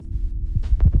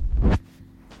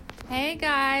Hey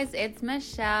guys, it's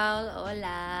Michelle.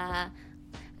 Hola.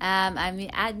 I'm the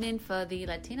admin for the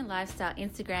Latina Lifestyle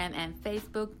Instagram and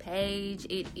Facebook page.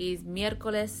 It is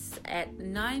miércoles at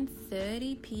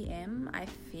 9:30 p.m. I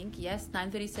think. Yes,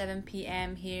 9:37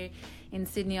 p.m. here in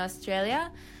Sydney,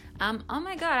 Australia. Oh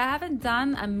my god, I haven't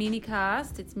done a mini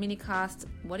cast. It's mini cast,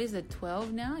 what is it,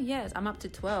 12 now? Yes, I'm up to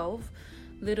 12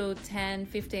 little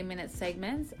 10-15 minute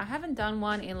segments. I haven't done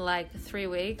one in like 3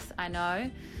 weeks, I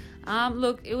know.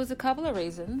 Look, it was a couple of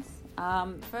reasons.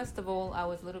 First of all, I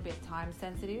was a little bit time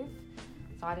sensitive,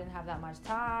 so I didn't have that much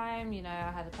time. You know,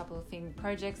 I had a couple of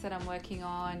projects that I'm working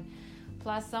on.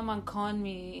 Plus, someone conned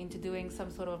me into doing some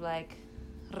sort of like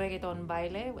reggaeton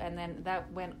baile, and then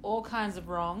that went all kinds of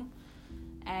wrong.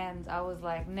 And I was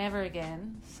like, never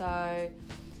again. So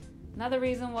another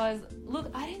reason was, look,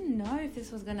 I didn't know if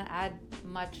this was gonna add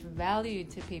much value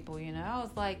to people. You know, I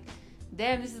was like,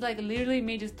 damn, this is like literally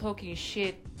me just talking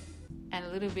shit and a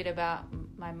little bit about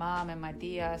my mom and my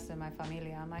tias and my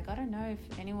familia. I'm like, I don't know if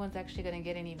anyone's actually going to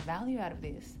get any value out of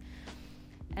this.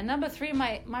 And number three,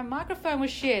 my microphone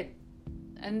was shit.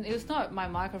 And it was not my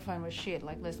microphone was shit,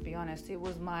 like, let's be honest. It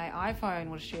was my iPhone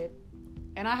was shit.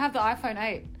 And I have the iPhone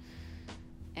 8.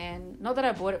 And not that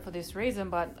I bought it for this reason,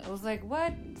 but I was like,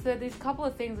 what? So there's a couple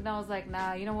of things, and I was like,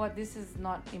 nah, you know what? This is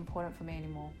not important for me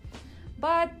anymore.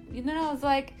 But, you know, I was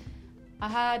like,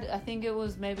 I think it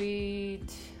was maybe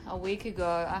a week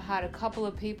ago, I had a couple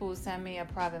of people send me a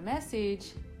private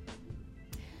message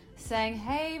saying,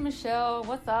 hey, Michelle,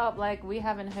 what's up? Like, we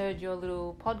haven't heard your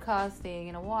little podcast thing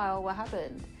in a while. What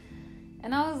happened?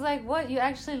 And I was like, what? You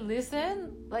actually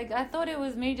listen? Like, I thought it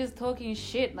was me just talking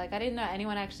shit. Like, I didn't know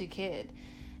anyone actually cared.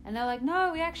 And they're like,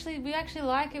 no, we actually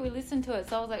like it. We listen to it.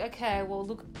 So I was like, okay, well,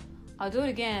 look, I'll do it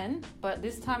again. But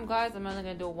this time, guys, I'm only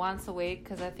going to do it once a week,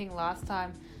 because I think last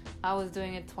time I was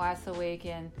doing it twice a week,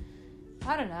 and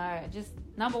I don't know, just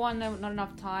number one, not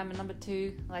enough time, and number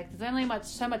two, like, there's only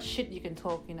so much shit you can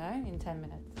talk, you know, in 10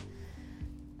 minutes.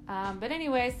 But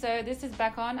anyway, so this is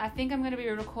back on. I think I'm going to be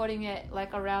recording it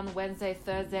like around Wednesday,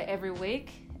 Thursday every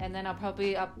week, and then I'll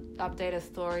probably update a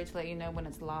story to let you know when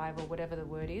it's live or whatever the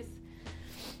word is.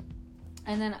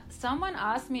 And then someone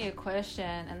asked me a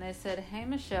question, and they said, hey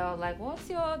Michelle, like, what's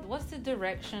the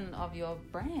direction of your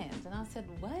brand? And I said,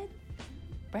 what?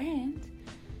 Brand?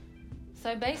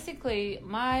 So basically,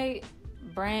 my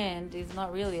brand is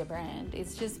not really a brand.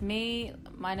 It's just me.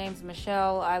 My name's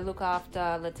Michelle. I look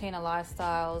after Latina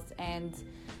lifestyles, and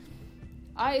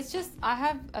I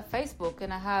have a Facebook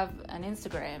and I have an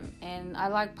Instagram, and I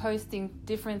like posting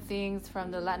different things from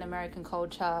the Latin American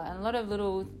culture and a lot of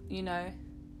little,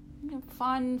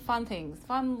 fun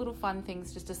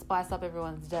things just to spice up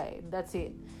everyone's day. That's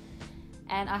it.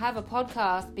 And I have a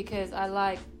podcast because I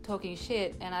like talking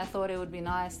shit, and I thought it would be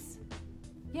nice.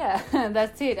 Yeah,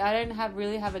 that's it. I don't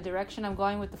really have a direction. I'm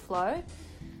going with the flow.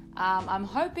 I'm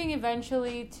hoping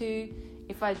eventually to,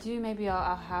 if I do, maybe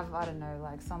I'll have, I don't know,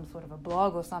 like some sort of a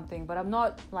blog or something, but I'm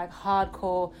not like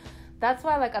hardcore. That's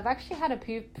why, like, I've actually had a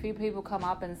few people come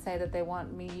up and say that they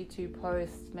want me to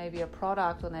post maybe a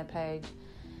product on their page.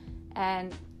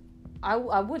 And I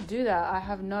would do that. I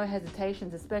have no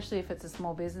hesitations, especially if it's a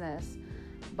small business.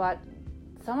 But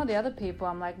some of the other people,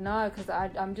 I'm like, no, because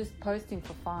I'm just posting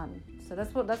for fun. So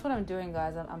that's what I'm doing,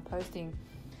 guys. I'm posting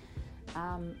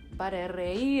para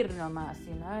reír nomás,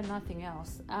 nothing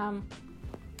else.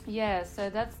 Yeah, so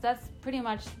that's pretty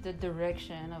much the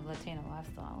direction of Latino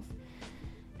lifestyles.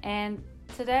 And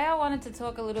today I wanted to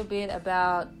talk a little bit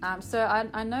about, so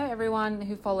I know everyone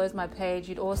who follows my page,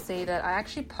 you'd all see that I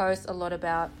actually post a lot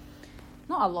about,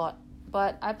 not a lot,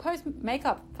 but I post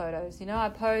makeup photos. I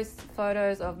post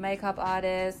photos of makeup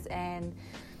artists and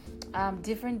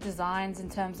different designs in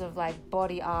terms of like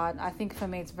body art. I think for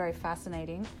me it's very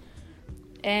fascinating.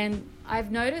 And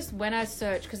I've noticed when I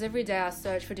search, because every day I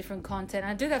search for different content,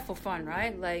 I do that for fun,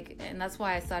 right? Like, and that's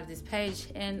why I started this page.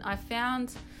 And I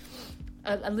found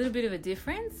a little bit of a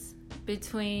difference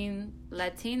between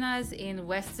Latinas in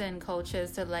Western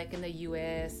cultures, so like in the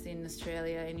US, in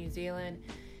Australia, in New Zealand,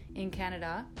 in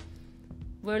Canada.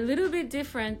 We're a little bit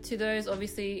different to those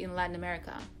obviously in Latin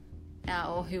America,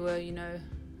 or who were,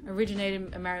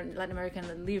 originated in Latin America and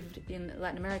that lived in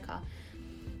Latin America.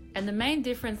 And the main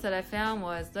difference that I found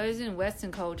was those in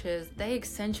Western cultures, they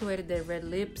accentuated their red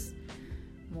lips,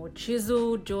 more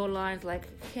chiseled jawlines like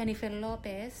Jennifer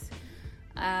Lopez.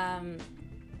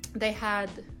 They had,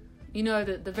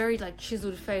 the very like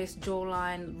chiseled face,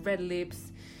 jawline, red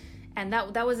lips, and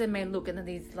that was their main look. And then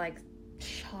these like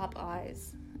sharp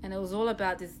eyes, and it was all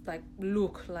about this like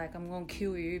look, like I'm gonna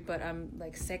kill you, but I'm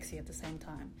like sexy at the same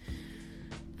time.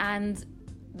 And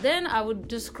then I would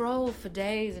just scroll for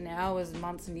days and hours,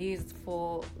 months and years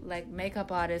for like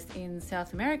makeup artists in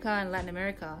South America and Latin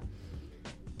America.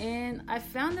 And I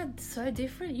found it so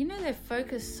different. You know, they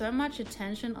focus so much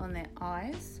attention on their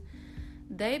eyes.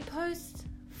 They post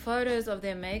photos of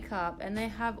their makeup and they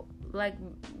have like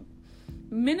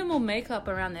minimal makeup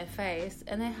around their face,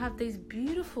 and they have these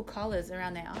beautiful colors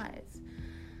around their eyes,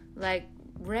 like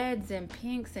reds and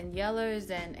pinks and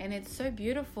yellows, and it's so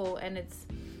beautiful. And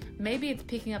maybe it's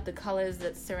picking up the colors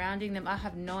that's surrounding them. I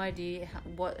have no idea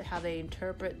how they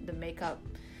interpret the makeup,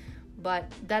 but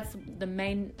that's the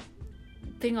main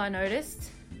thing I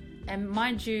noticed. And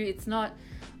mind you, it's not,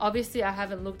 obviously I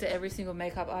haven't looked at every single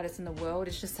makeup artist in the world.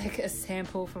 It's just like a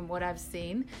sample from what I've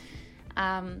seen.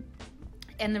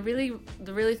 And the really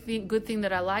good thing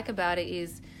that I like about it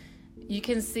is you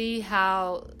can see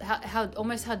how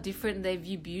almost how different they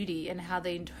view beauty and how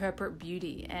they interpret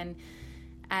beauty. And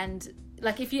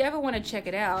like, if you ever want to check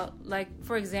it out, like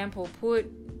for example, put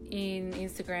in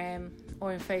Instagram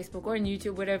or in Facebook or in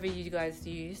YouTube, whatever you guys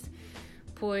use,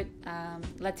 put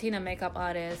Latina makeup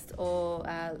artist or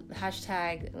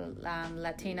hashtag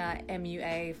Latina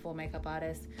MUA for makeup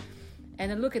artists. And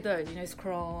then look at those, you know,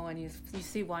 scroll and you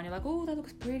see one, you're like, oh, that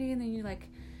looks pretty. And then you're like,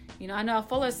 you know, I know I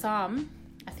follow some.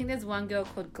 I think there's one girl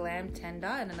called Glam Tender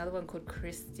and another one called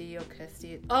Kirsty.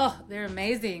 Oh, they're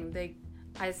amazing.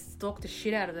 I stalk the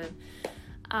shit out of them.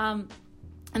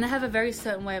 And they have a very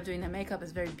certain way of doing their makeup.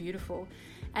 It's very beautiful.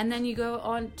 And then you go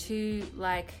on to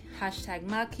like hashtag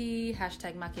Maki,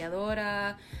 hashtag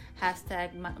Maquilladora,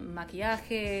 hashtag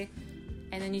Maquillaje.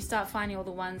 And then you start finding all the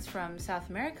ones from South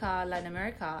America, Latin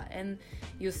America, and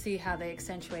you'll see how they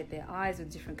accentuate their eyes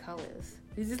with different colors.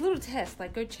 There's this little test,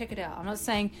 like go check it out. I'm not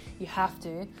saying you have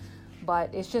to,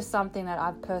 but it's just something that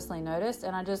I've personally noticed.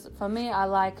 And for me, I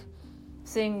like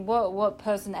seeing what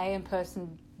person A and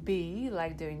person B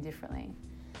like doing differently.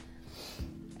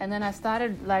 And then I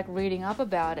started like reading up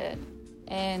about it,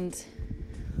 and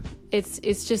it's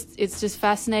just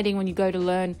fascinating when you go to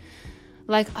learn.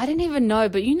 Like, I didn't even know,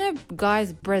 but you know,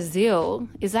 guys, Brazil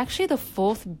is actually the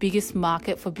 4th biggest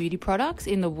market for beauty products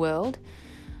in the world.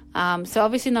 So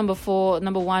obviously number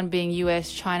 1 being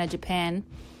US, China, Japan,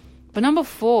 but number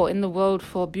 4 in the world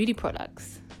for beauty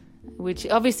products, which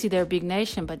obviously they're a big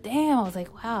nation, but damn, I was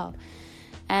like, wow.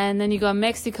 And then you got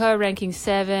Mexico ranking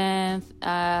 7th,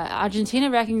 Argentina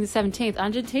ranking the 17th.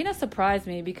 Argentina surprised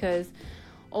me because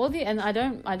and I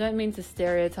don't mean to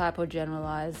stereotype or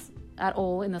generalize at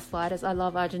all in the slightest. I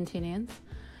love Argentinians,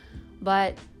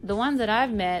 but the ones that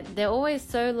I've met, they're always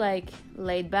so like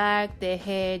laid back, their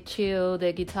hair chill,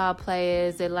 they're guitar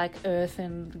players, they like earth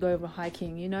and go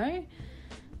hiking, you know.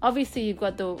 Obviously you've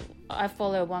got I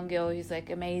follow one girl who's like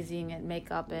amazing at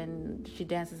makeup and she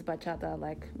dances bachata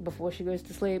like before she goes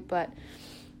to sleep, but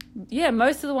yeah,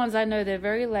 most of the ones I know, they're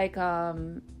very like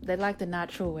they like the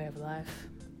natural way of life.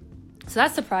 So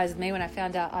that surprised me when I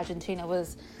found out Argentina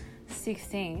was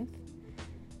 16th.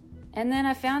 And then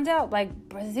I found out like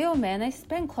Brazil, man, they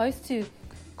spend close to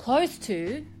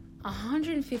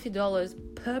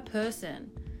 $150 per person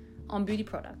on beauty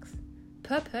products.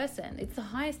 Per person. It's the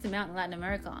highest amount in Latin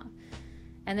America.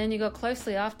 And then you go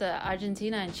closely after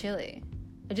Argentina and Chile.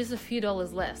 Just a few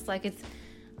dollars less. Like it's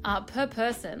per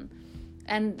person.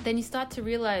 And then you start to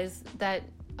realize that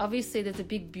obviously there's a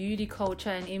big beauty culture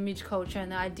and image culture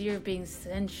and the idea of being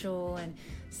sensual and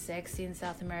sexy in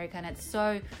South America, and it's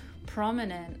so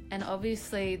prominent. And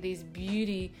obviously these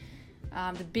beauty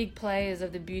the big players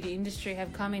of the beauty industry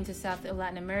have come into South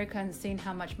Latin America and seen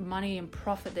how much money and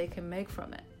profit they can make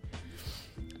from it.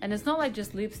 And it's not like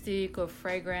just lipstick or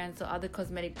fragrance or other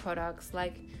cosmetic products.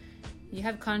 Like you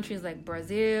have countries like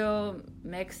Brazil,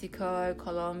 Mexico,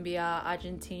 Colombia,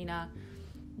 Argentina.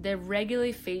 They're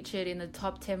regularly featured in the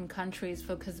top 10 countries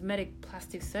for cosmetic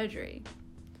plastic surgery.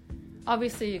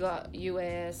 Obviously you got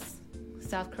US,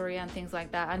 South Korea and things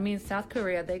like that. I mean, South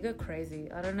Korea, they go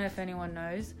crazy. I don't know if anyone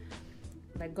knows.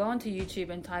 Like go onto YouTube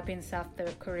and type in South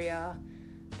Korea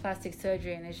plastic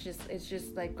surgery, and it's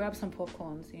just like grab some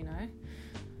popcorns, you know.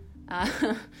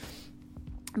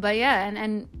 But yeah,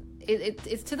 and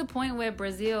it's to the point where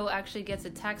Brazil actually gets a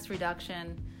tax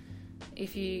reduction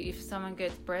if someone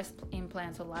gets breast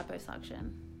implants or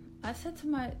liposuction. I said to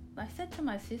my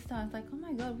sister, I was like, oh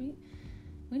my god, we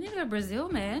need to go to Brazil,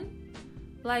 man.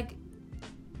 Like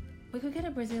we could get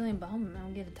a Brazilian bum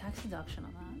and get a tax deduction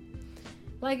on that.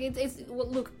 Like it's well,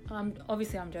 look,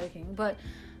 obviously I'm joking, but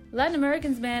Latin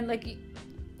Americans, man, like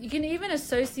you can even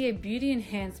associate beauty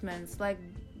enhancements like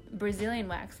Brazilian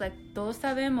wax. Like todos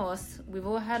sabemos, we've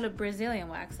all had a Brazilian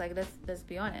wax. Like let's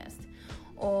be honest.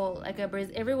 Or like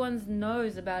everyone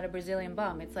knows about a Brazilian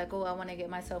bum. It's like, oh, I want to get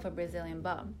myself a Brazilian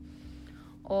bum.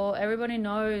 Or everybody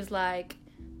knows, like,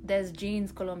 there's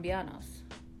jeans colombianos.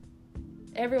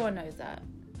 Everyone knows that.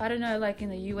 I don't know, like in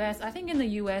the US, I think in the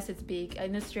US it's big.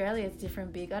 In Australia it's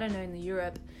different big. I don't know in the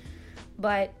Europe.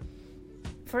 But,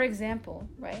 for example,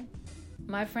 right?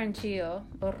 My friend Chio,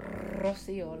 or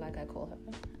Rocio, like I call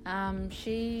her,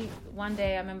 she, one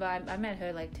day, I remember I met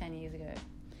her like 10 years ago.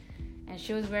 And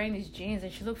she was wearing these jeans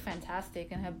and she looked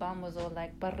fantastic. And her bum was all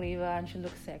like barriga and she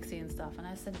looked sexy and stuff. And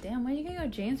I said, damn, where you get your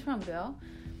jeans from, girl?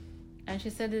 And she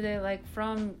said that they're like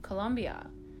from Colombia.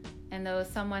 And there was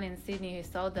someone in Sydney who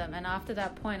sold them. And after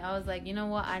that point, I was like, you know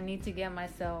what? I need to get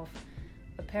myself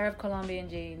a pair of Colombian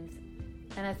jeans.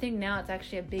 And I think now it's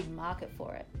actually a big market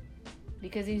for it.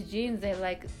 Because these jeans, they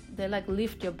like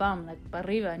lift your bum, like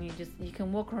barriga, and you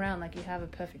can walk around like you have a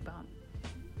perfect bum.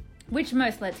 Which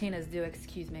most Latinas do,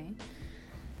 excuse me.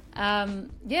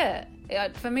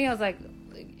 For me, I was like,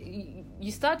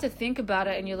 you start to think about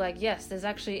it and you're like, yes, there's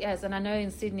actually, yes. And I know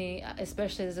in Sydney,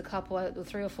 especially, there's a couple,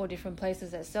 3 or 4 different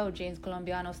places that sell jeans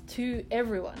colombianos to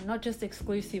everyone, not just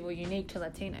exclusive or unique to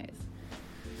Latinos.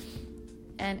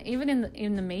 And even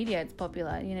in the media, it's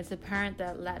popular. You know, it's apparent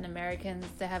that Latin Americans,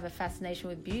 they have a fascination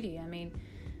with beauty. I mean,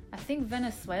 I think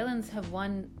Venezuelans have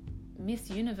won Miss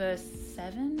Universe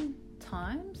 7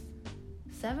 times?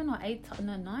 7 or 8,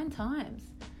 no, 9 times.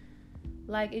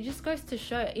 Like, it just goes to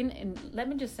show, let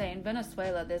me just say, in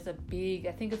Venezuela, there's a big,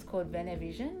 I think it's called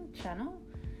Venevision channel.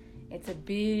 It's a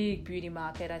big beauty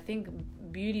market. I think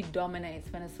beauty dominates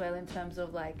Venezuela in terms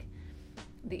of, like,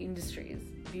 the industries.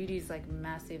 Beauty is, like,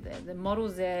 massive there. The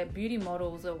models there, beauty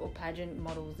models or pageant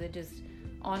models, they're just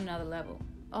on another level.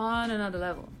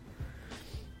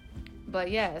 But,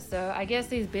 yeah, so I guess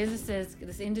these businesses,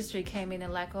 this industry came in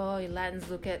and like, oh, you Latins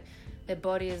look at their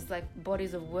bodies like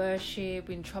bodies of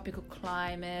worship in tropical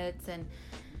climates, and,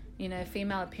 you know,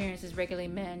 female appearance is regularly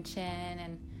mentioned,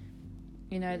 and,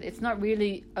 you know, it's not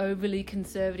really overly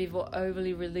conservative or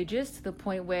overly religious to the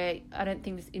point where I don't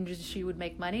think this industry would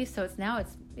make money. So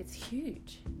it's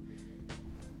huge.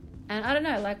 And I don't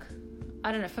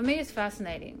know, for me it's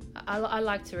fascinating. I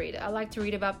like to read it. I like to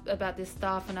read about this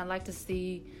stuff, and I like to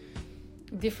see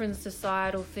different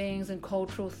societal things and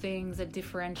cultural things that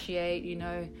differentiate, you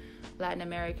know, Latin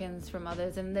Americans from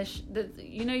others. And there's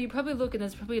you know, you probably look and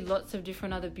there's probably lots of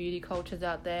different other beauty cultures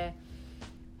out there.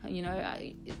 You know,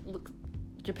 look,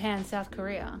 Japan, South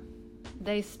Korea,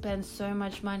 they spend so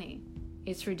much money.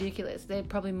 It's ridiculous. They're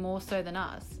probably more so than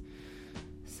us.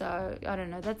 So I don't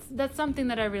know. That's something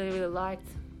that I really, really liked.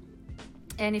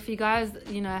 And if you guys,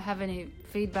 you know, have any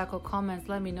feedback or comments,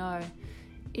 let me know.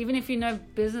 Even if you know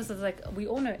businesses, like, we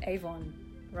all know Avon,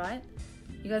 right?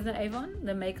 You guys know Avon,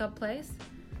 the makeup place?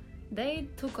 They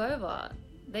took over.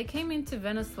 They came into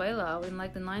Venezuela in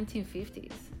like the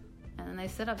 1950s. And they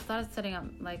started setting up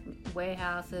like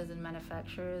warehouses and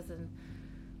manufacturers,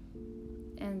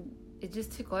 and it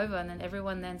just took over. And then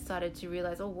everyone then started to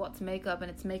realize, oh, what's makeup?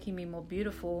 And it's making me more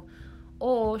beautiful,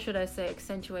 or should I say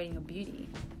accentuating your beauty.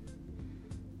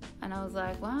 And I was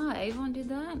like, wow, Avon did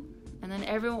that. And then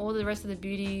all the rest of the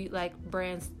beauty like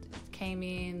brands came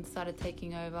in, started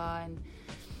taking over, and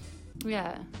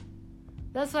yeah,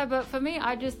 that's why. But for me,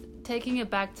 I just taking it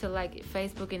back to like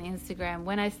Facebook and Instagram.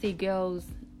 When I see girls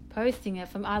posting it,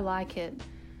 I like it.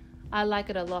 I like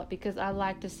it a lot because I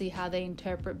like to see how they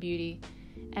interpret beauty.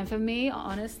 And for me,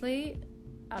 honestly,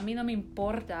 a mí no me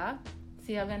importa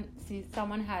si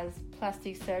someone has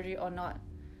plastic surgery or not.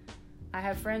 I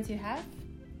have friends who have,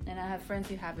 and I have friends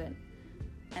who haven't.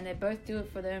 And they both do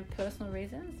it for their own personal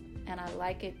reasons, and I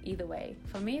like it either way.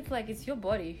 For me, it's like, it's your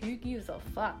body. Who gives a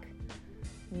fuck?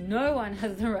 No one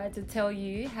has the right to tell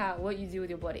you what you do with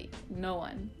your body. No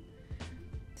one.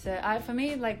 So for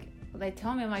me, like, they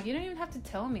tell me, I'm like, you don't even have to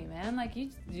tell me, man. Like, you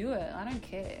just do it. I don't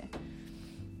care.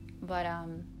 But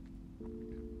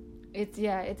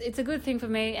it's a good thing for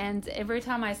me. And every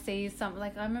time I see something,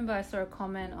 like, I remember I saw a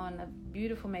comment on a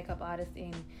beautiful makeup artist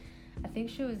I think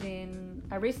she was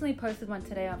I recently posted one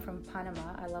today from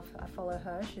Panama. I follow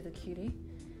her. She's a cutie.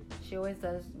 She always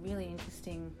does really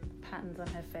interesting patterns on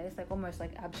her face, like almost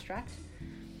like abstract.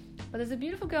 But there's a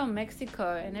beautiful girl in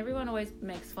Mexico, and everyone always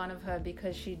makes fun of her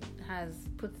because she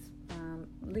puts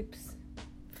lips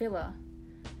filler.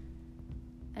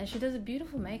 And she does a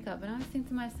beautiful makeup, and I think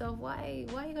to myself, why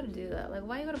you gotta do that? Like,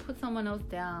 why you gotta put someone else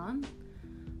down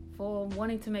for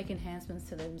wanting to make enhancements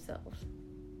to themselves?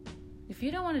 If you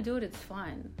don't want to do it, it's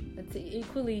fine.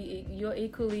 You're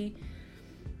equally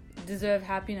deserve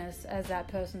happiness as that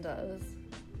person does.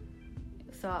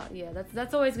 So yeah,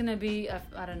 that's always gonna be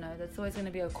that's always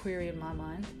gonna be a query in my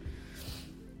mind.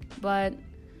 But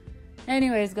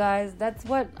anyways, guys, that's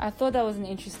what I thought. That was an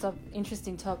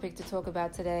interesting topic to talk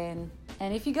about today,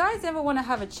 And if you guys ever want to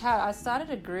have a chat, I started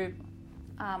a group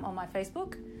on my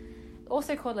Facebook,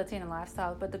 also called Latina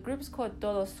Lifestyle, but the group is called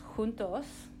Todos Juntos.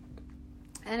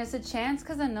 And it's a chance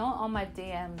because I know on my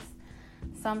DMs,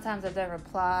 sometimes I don't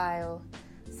reply, or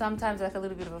sometimes like a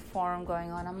little bit of a forum going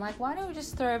on. I'm like, why don't we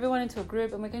just throw everyone into a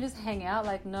group and we can just hang out,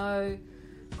 like no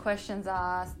questions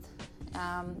asked.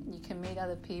 You can meet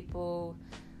other people,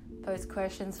 post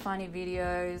questions, funny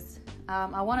videos.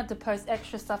 I wanted to post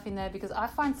extra stuff in there because I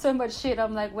find so much shit.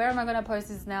 I'm like, where am I going to post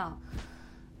this now?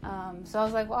 So I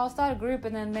was like, well, I'll start a group,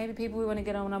 and then maybe people who want to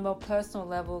get on a more personal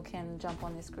level can jump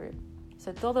on this group.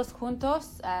 So Todos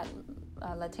Juntos at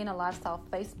Latina Lifestyle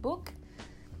Facebook.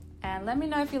 And let me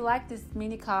know if you like this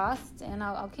mini cast, and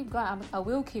I'll keep going. I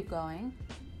will keep going,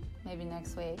 maybe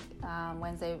next week,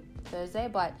 Wednesday, Thursday,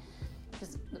 but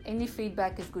just any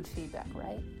feedback is good feedback,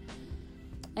 right?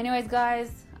 Anyways,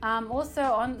 guys,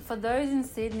 also for those in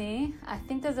Sydney, I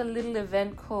think there's a little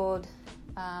event called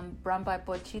run by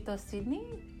Pochito Sydney,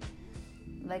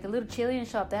 like a little Chilean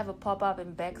shop. They have a pop-up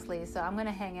in Bexley, so I'm going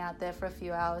to hang out there for a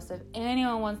few hours. So if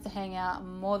anyone wants to hang out,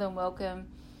 I'm more than welcome.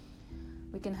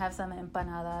 We can have some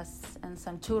empanadas and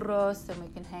some churros, and we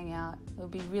can hang out. It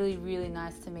would be really, really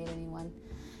nice to meet anyone.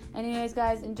 Anyways,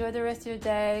 guys, enjoy the rest of your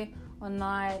day or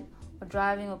night, or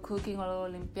driving or cooking or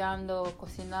limpiando or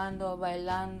cocinando,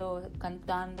 bailando,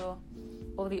 cantando,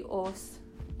 all the os.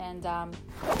 And I'll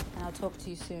talk to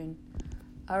you soon.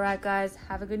 All right, guys,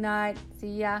 have a good night.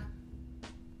 See ya.